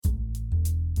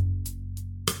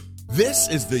This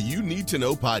is the You Need to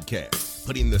Know podcast,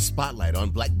 putting the spotlight on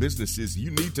Black businesses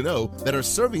you need to know that are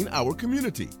serving our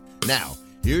community. Now,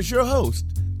 here's your host,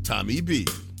 Tommy B.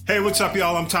 Hey, what's up,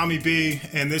 y'all? I'm Tommy B,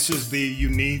 and this is the You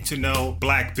Need to Know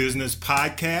Black Business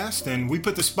podcast. And we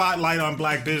put the spotlight on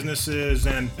Black businesses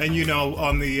and you know,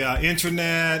 on the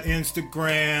internet,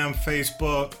 Instagram,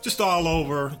 Facebook, just all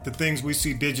over the things we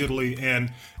see digitally.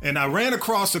 And I ran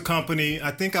across a company,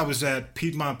 I think I was at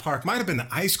Piedmont Park, might have been the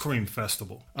ice cream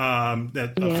festival,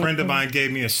 that a friend of mine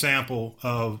gave me a sample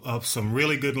of some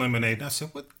really good lemonade. And I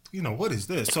said, what is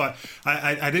this? So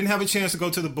I didn't have a chance to go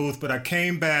to the booth, but I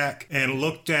came back and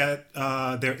looked at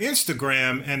their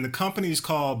Instagram, and the company's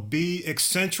called Be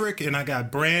Eccentric, and I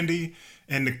got Brandy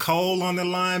and Nicole on the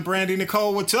line. Brandy,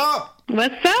 Nicole, what's up?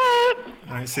 What's up?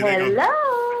 All right, see,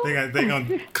 Hello. they're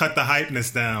gonna cut the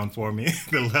hypeness down for me.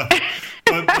 The level.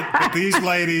 But these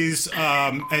ladies,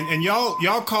 and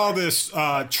y'all call this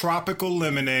tropical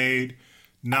lemonade,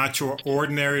 not your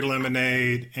ordinary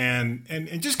lemonade, and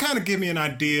just kind of give me an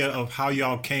idea of how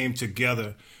y'all came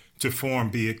together to form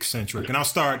Be Eccentric. And I'll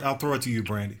throw it to you,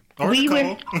 Brandy. Or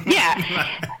Nicole.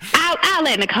 I'll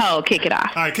let Nicole kick it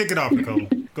off. All right, kick it off, Nicole.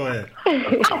 Go ahead.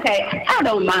 Okay, I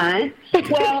don't mind.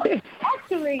 Well,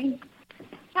 actually,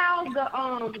 how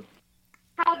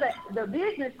the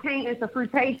business came into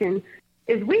fruition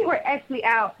is we were actually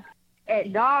out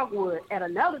at Dogwood at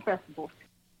another festival,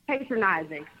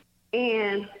 patronizing.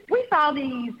 And we saw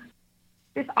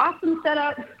this awesome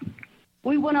setup.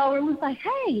 We went over and was like,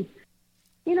 hey,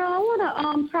 I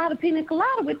want to try the pina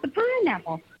colada with the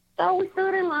pineapple. So we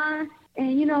stood in line,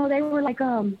 and, they were like,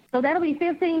 so that'll be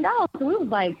 $15. So we was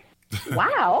like,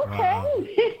 wow, okay. Wow.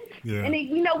 Yeah. And,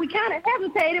 then, we kind of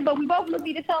hesitated, but we both looked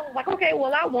at each other like, okay,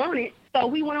 well, I want it. So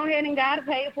we went on ahead and got it,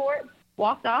 paid for it,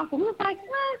 walked off, and we was like,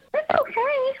 it's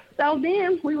okay. So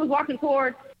then we was walking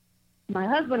towards my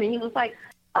husband, and he was like,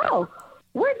 oh,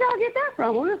 where'd y'all get that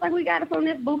from? We was like, we got it from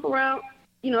this booth around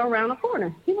the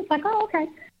corner. He was like, oh, okay.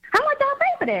 How much y'all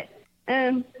pay for that?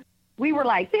 And we were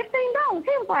like, $15. He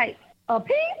was like, a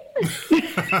piece?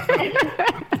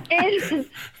 And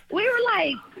we were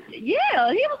like,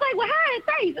 yeah. He was like, well, how it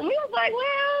tastes? And we was like,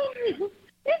 well,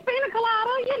 it's pina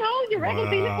colada, your regular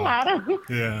pina colada.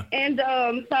 Yeah. And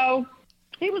so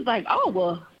he was like, oh,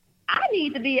 well, I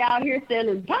need to be out here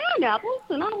selling pineapples.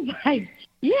 And I was like,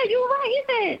 yeah, you're right. He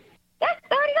said, that's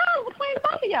 $30 between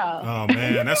both of y'all. Oh,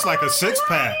 man, that's like a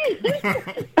six-pack.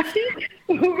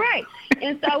 Right.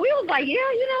 And so we was like, yeah,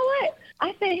 you know what?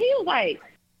 I said, he was like,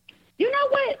 you know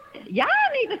what? Y'all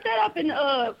need to set up and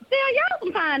sell y'all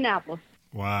some pineapples.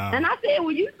 Wow. And I said, well,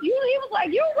 he was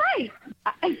like, you're right.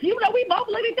 We both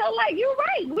looked at each other like, you're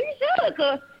right. We should,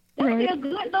 because they're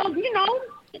good, those,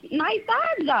 nice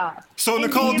size jobs. So,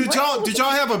 Nicole, did y'all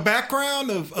have a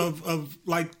background of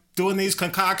like doing these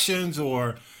concoctions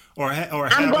or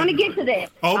I'm going to get to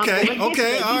that. Okay,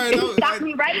 all right. Stop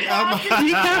me right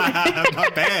My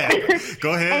bad.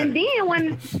 Go ahead. And then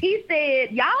when he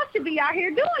said, y'all should be out here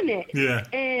doing it. Yeah.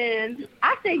 And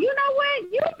I said, you know what?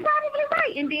 You're probably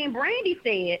right. And then Brandy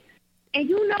said, and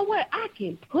you know what? I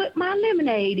can put my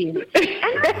lemonade in it.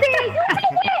 And I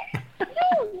said,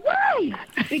 you're right.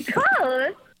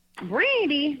 Because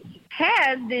Brandy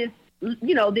has this,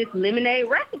 this lemonade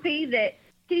recipe that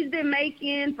she's been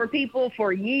making for people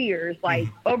for years, like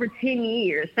over 10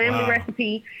 years, family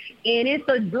recipe. And it's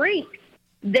a drink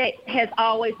that has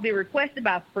always been requested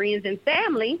by friends and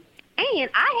family. And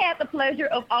I had the pleasure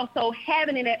of also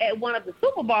having it at one of the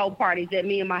Super Bowl parties that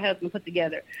me and my husband put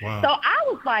together. Wow. So I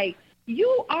was like,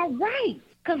 you are right,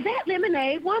 because that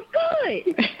lemonade was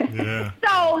good. Yeah.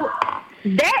 So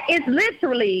that is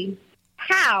literally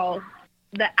how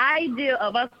the idea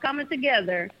of us coming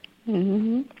together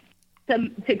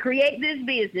to create this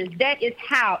business, that is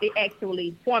how it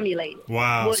actually formulated.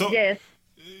 Wow. Was just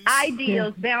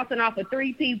ideas bouncing off of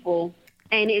three people,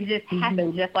 and it just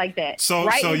happened just like that. So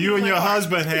you and your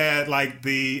husband had like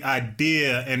the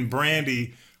idea, and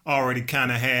Brandy already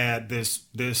kind of had this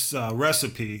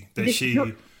recipe that she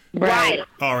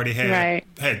already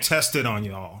had tested on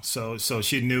y'all. So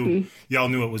she knew y'all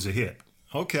knew it was a hit.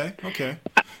 Okay.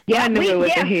 Yeah, I knew it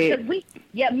was a hit. Me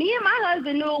and my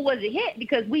husband knew it was a hit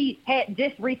because we had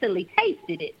just recently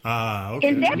tasted it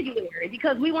in February,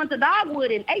 because we went to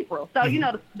Dogwood in April. So,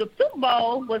 the Super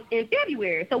Bowl was in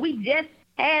February. So we just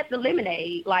had the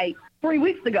lemonade like 3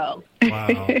 weeks ago.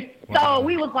 Wow. So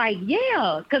we was like,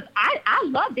 yeah, because I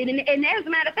loved it. And as a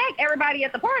matter of fact, everybody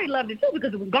at the party loved it too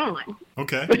because it was gone.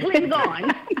 Okay. Completely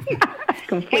gone.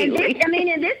 Completely. And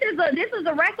this is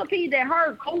a recipe that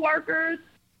her coworkers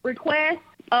request,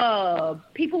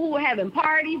 people who were having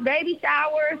parties, baby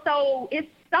showers. So it's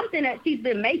something that she's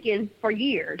been making for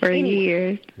years. For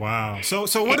years. Wow. So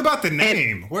what about the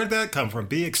name? Where did that come from?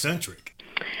 Be Eccentric.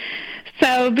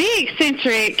 So Be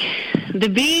Eccentric, the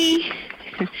B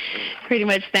pretty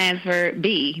much stands for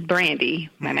B, Brandy.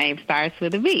 My name starts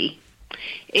with a B.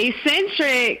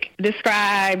 Eccentric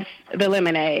describes the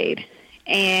lemonade,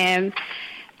 and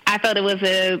I thought it was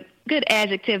a good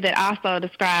adjective that also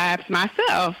describes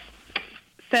myself.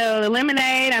 So the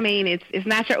lemonade, I mean, it's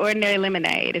not your ordinary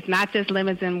lemonade. It's not just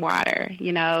lemons and water.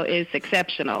 You know, it's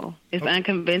exceptional. It's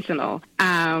unconventional.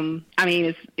 I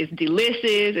mean, it's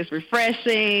delicious. It's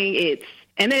refreshing.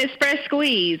 And then it's fresh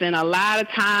squeeze, and a lot of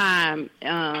time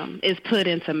is put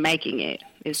into making it.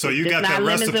 So you got that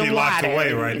recipe locked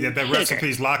away, right? Yeah, that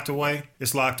recipe's locked away?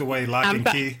 It's locked away, lock and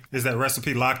key? Is that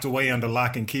recipe locked away under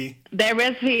lock and key? That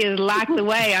recipe is locked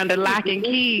away under lock and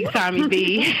key, Tommy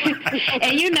B.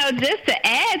 And, you know, just to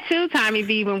add to Tommy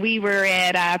B, when we were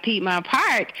at Piedmont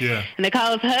Park,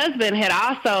 Nicole's husband had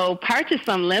also purchased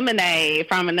some lemonade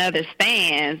from another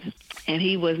stand, and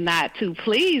he was not too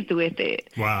pleased with it.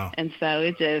 Wow. And so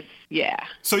it just,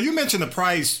 So you mentioned the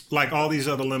price, like all these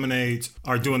other lemonades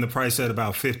are doing the price at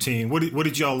about $15. What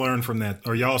did y'all learn from that?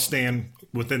 Are y'all staying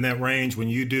within that range when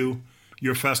you do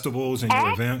your festivals and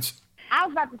your events? I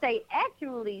was about to say,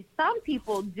 actually, some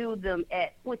people do them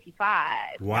at $25.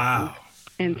 Wow.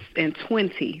 And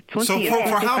 20. So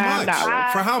for how much?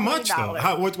 For how much, $20.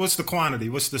 though? What's the quantity?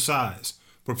 What's the size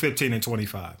for 15 and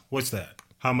 25? What's that?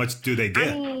 How much do they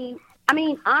get? I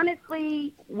mean,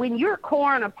 honestly, when you're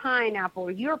coring a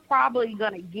pineapple, you're probably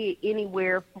going to get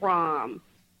anywhere from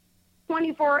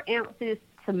 24 ounces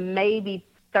to maybe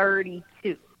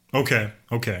 32. Okay.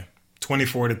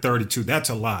 24 to 32. That's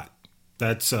a lot.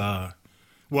 That's,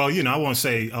 well, you know, I won't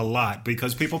say a lot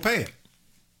because people pay it.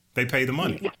 They pay the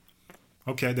money.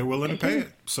 Okay, they're willing to pay it.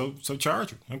 So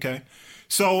charge it. Okay.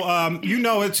 So, you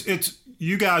know, it's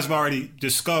you guys have already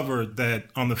discovered that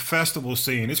on the festival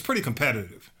scene, it's pretty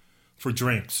competitive for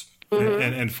drinks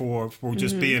and for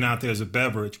just being out there as a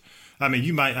beverage. I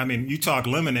mean, you talk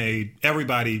lemonade,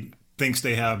 everybody thinks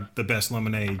they have the best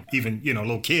lemonade, even, you know,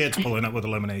 little kids pulling up with a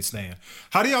lemonade stand.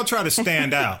 How do y'all try to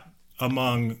stand out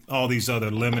among all these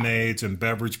other lemonades and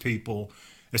beverage people,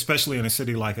 especially in a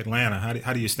city like Atlanta?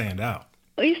 How do you stand out?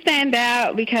 We stand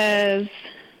out because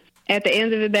at the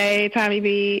end of the day, Tommy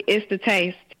B, it's the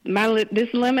taste.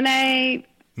 This lemonade,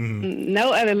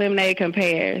 no other lemonade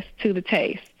compares to the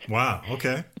taste. Wow,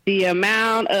 okay. The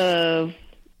amount of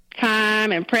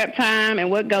time and prep time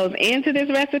and what goes into this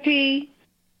recipe,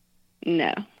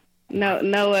 no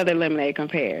other lemonade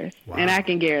compares. Wow. And I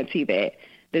can guarantee that.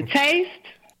 The taste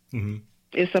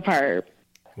is superb.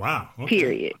 Wow. Okay.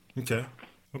 Period.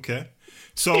 Okay.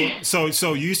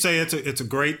 So you say it's a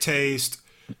great taste.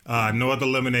 No other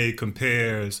lemonade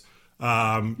compares.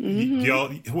 Y'all,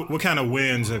 what kind of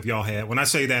wins have y'all had? When I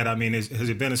say that, I mean, has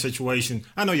it been a situation?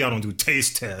 I know y'all don't do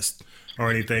taste tests or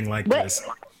anything like this.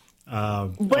 But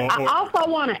I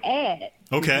also want to add,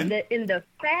 in the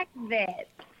fact that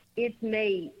it's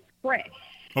made fresh.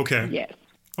 Okay. Yes.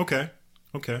 Okay.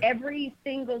 Every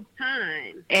single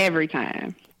time. Every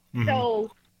time. Mm-hmm.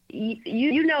 So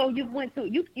you know,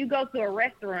 you go to a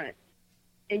restaurant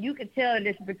and you can tell the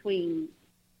difference between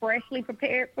freshly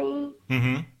prepared food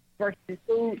versus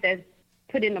food that's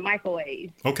put in the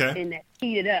microwave and that's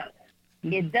heated up.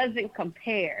 It doesn't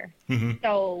compare.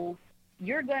 So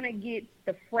you're going to get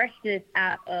the freshness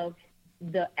out of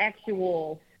the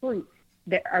actual fruits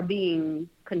that are being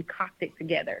concocted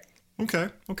together. Okay.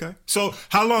 So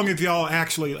how long have y'all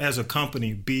actually, as a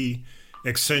company, Be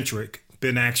Eccentric,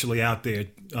 been actually out there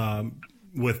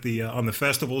with the on the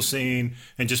festival scene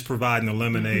and just providing the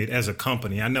lemonade as a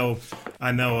company? I know.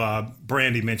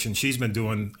 Brandy mentioned she's been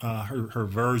doing her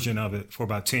version of it for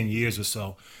about 10 years or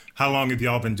so. How long have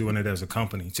y'all been doing it as a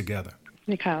company together?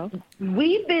 Nicole?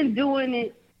 We've been doing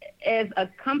it as a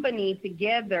company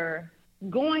together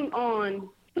going on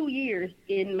 2 years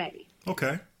in May.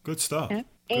 Okay, good stuff. Yeah.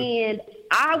 And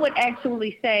I would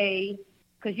actually say,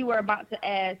 because you were about to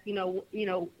ask, you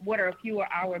know, what are a few of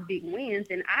our big wins?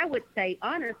 And I would say,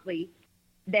 honestly,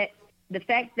 that the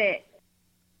fact that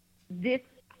this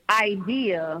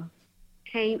idea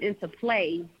came into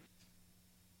play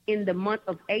in the month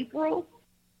of April,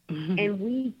 and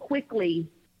we quickly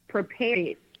prepared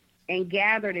it and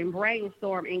gathered and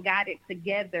brainstormed and got it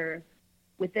together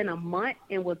within a month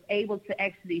and was able to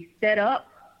actually set up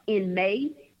in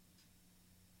May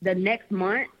the next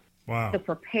month. Wow. To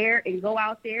prepare and go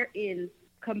out there and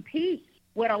compete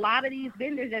with a lot of these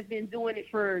vendors that's been doing it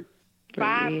for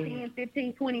 5, 10,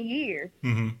 15, 20 years.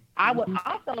 I would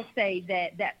also say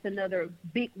that that's another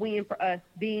big win for us,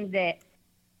 being that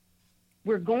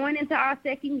we're going into our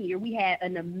second year. We had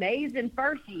an amazing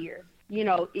first year.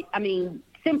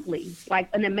 Simply like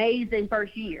an amazing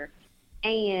first year.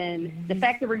 And the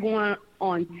fact that we're going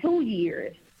on 2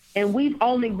 years and we've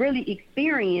only really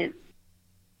experienced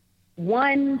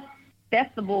one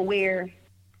festival where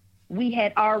we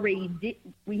had already did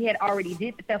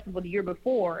the festival the year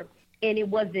before, and it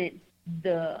wasn't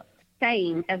the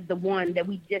same as the one that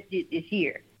we just did this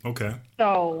year. Okay.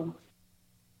 So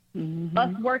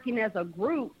us working as a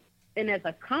group and as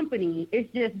a company,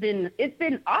 it's been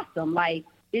awesome. Like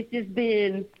it's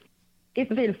been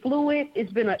fluid.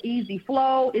 It's been an easy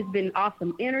flow. It's been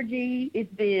awesome energy.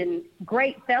 It's been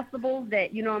great festivals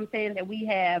that, that we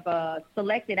have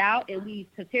selected out and we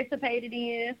participated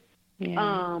in.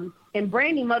 Yeah. And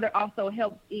Brandy Mother also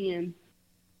helped in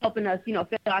helping us, fill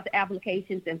out the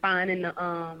applications and finding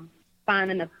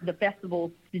the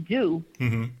festivals to do.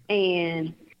 Mm-hmm.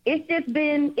 And it's just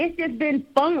been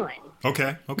fun.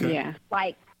 Okay. Yeah.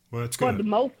 Like, well, that's good. For the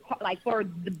most part, like for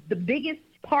the biggest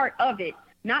part of it,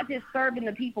 not just serving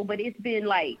the people, but it's been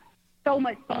like so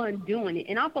much fun doing it,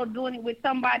 and also doing it with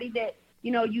somebody that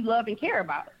you love and care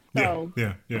about. So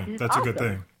yeah, that's awesome. A good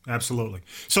thing. Absolutely.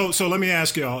 So let me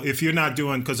ask y'all, if you're not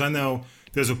doing, because I know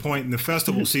there's a point in the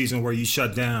festival season where you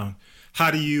shut down.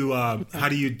 How do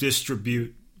you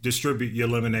distribute your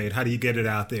lemonade? How do you get it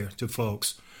out there to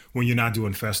folks when you're not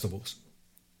doing festivals?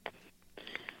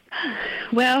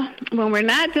 Well, when we're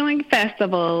not doing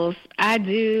festivals, I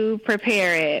do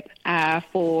prepare it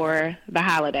for the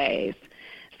holidays.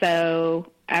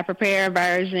 So I prepare a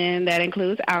version that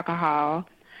includes alcohol.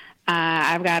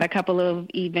 I've got a couple of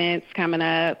events coming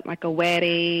up, like a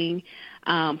wedding,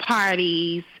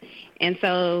 parties. And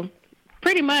so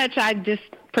pretty much I just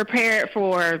prepare it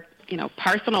for,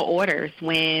 personal orders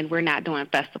when we're not doing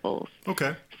festivals.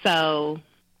 Okay. So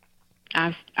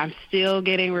I'm still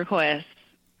getting requests.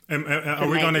 And are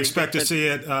we going to expect to see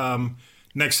it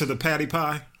next to the patty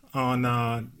pie on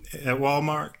at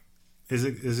Walmart? Is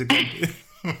it going to be?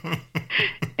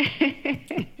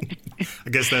 I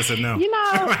guess that's a no.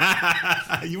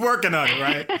 You're working on it,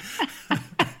 right?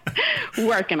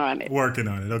 Working on it.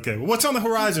 Okay. Well, what's on the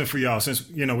horizon for y'all? Since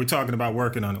we're talking about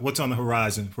working on it, what's on the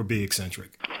horizon for Be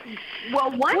Eccentric?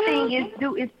 Well, one thing is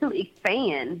to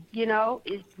expand.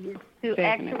 Is to definitely.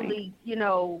 actually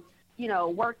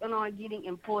working on getting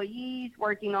employees,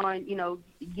 working on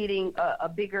getting a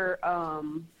bigger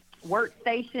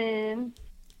workstation.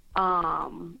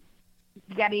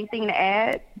 You got anything to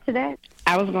add to that?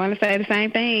 I was going to say the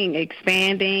same thing.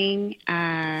 Expanding,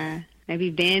 maybe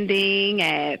vending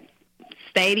at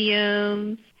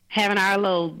stadiums, having our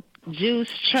little juice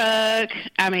truck,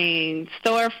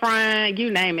 storefront,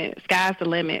 you name it. Sky's the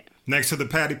limit. Next to the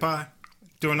patty pie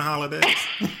during the holidays?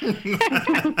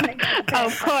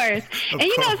 Of course.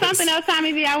 And something else,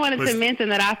 Tommy B, I wanted to mention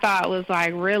that I thought was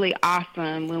like really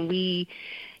awesome when we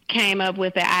came up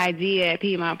with the idea at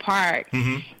Piedmont Park,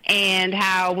 and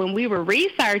how when we were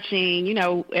researching,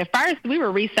 at first we were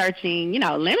researching,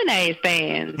 lemonade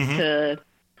stands to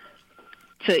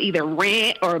either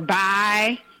rent or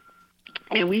buy,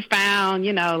 and we found,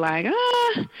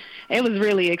 it was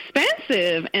really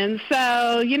expensive, and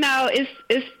so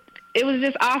it was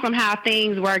just awesome how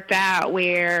things worked out.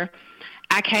 Where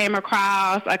I came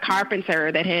across a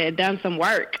carpenter that had done some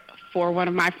work for one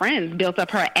of my friends, built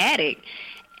up her attic.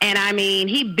 And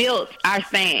he built our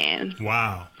stand.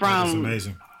 Wow. That is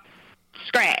amazing.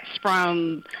 Scratch,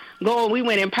 we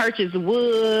went and purchased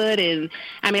wood, and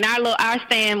our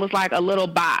stand was like a little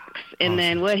box. And awesome.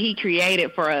 Then what he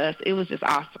created for us, it was just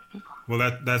awesome.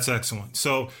 Well, that's excellent.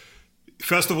 So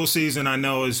festival season, I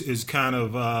know is kind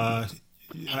of, I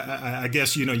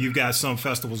guess, you've got some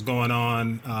festivals going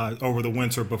on over the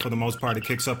winter, but for the most part, it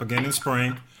kicks up again in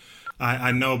spring.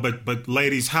 I know, but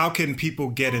ladies, how can people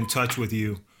get in touch with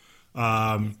you?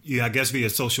 I guess via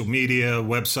social media,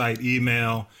 website,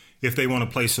 email, if they want to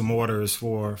place some orders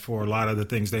for a lot of the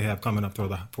things they have coming up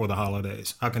for the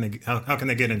holidays. How can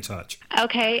they get in touch?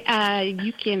 Okay,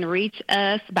 you can reach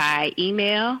us by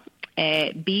email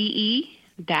at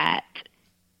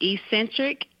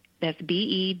be.eccentric. That's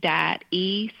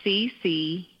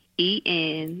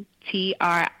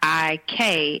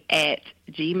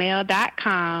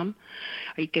be.eccentric@gmail.com.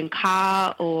 Or you can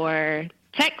call or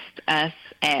text us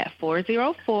at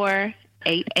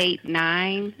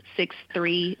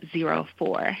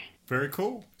 404-889-6304. Very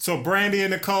cool. So Brandy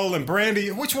and Nicole, and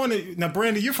Brandy, which one? Now,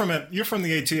 Brandy, you're from the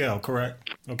ATL, correct?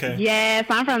 Okay. Yes,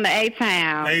 I'm from the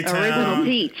A-Town. Original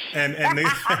Peach. And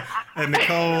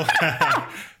Nicole,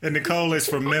 and Nicole is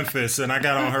from Memphis, and I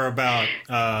got on her about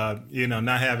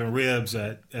not having ribs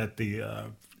at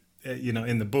the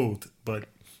in the booth, but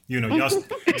Y'all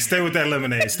stay with that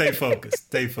lemonade. Stay focused.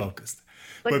 Stay focused.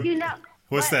 But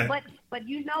what's that? But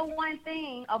you know one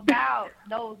thing about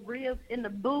those ribs in the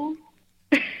booth.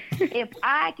 If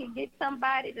I can get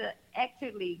somebody to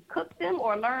actually cook them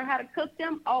or learn how to cook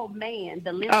them, oh man,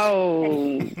 the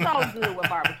lemonade is so good with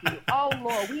barbecue. Oh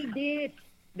Lord, we did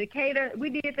the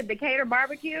Decatur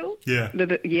barbecue. Yeah.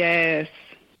 Yes.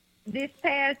 This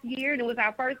past year, and it was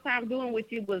our first time doing,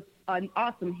 which it was an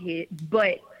awesome hit,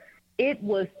 but it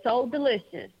was so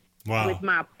delicious. Wow. With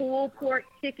my pulled pork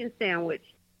chicken sandwich.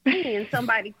 And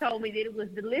somebody told me that it was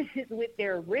delicious with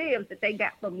their ribs that they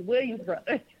got from Williams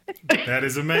Brothers. That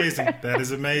is amazing. That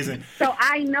is amazing. So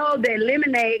I know that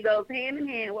lemonade goes hand in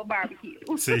hand with barbecue.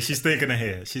 See, she's thinking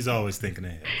ahead. She's always thinking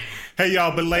ahead. Hey,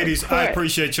 y'all, but ladies, I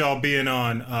appreciate y'all being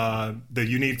on the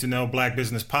You Need to Know Black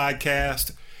Business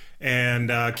podcast. And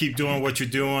keep doing what you're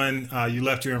doing. You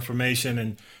left your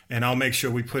information, and I'll make sure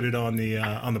we put it on the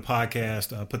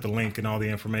podcast. Put the link and all the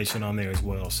information on there as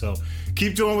well. So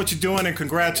keep doing what you're doing, and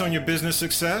congrats on your business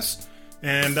success.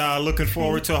 And looking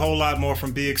forward to a whole lot more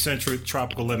from Be Eccentric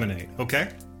Tropical Lemonade. Okay.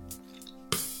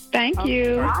 Thank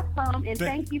you. Awesome, and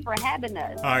thank you for having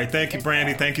us. All right, thank you,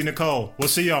 Brandy. Thank you, Nicole. We'll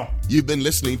see y'all. You've been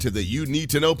listening to the You Need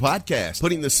to Know podcast,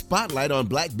 putting the spotlight on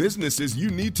Black businesses you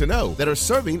need to know that are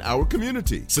serving our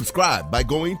community. Subscribe by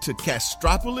going to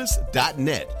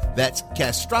Castropolis.net. That's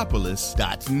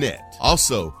Castropolis.net.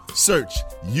 Also, search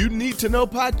You Need to Know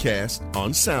podcast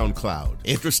on SoundCloud.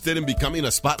 Interested in becoming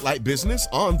a Spotlight business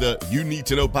on the You Need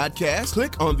to Know podcast?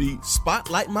 Click on the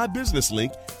Spotlight My Business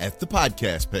link at the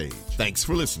podcast page. Thanks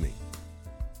for listening.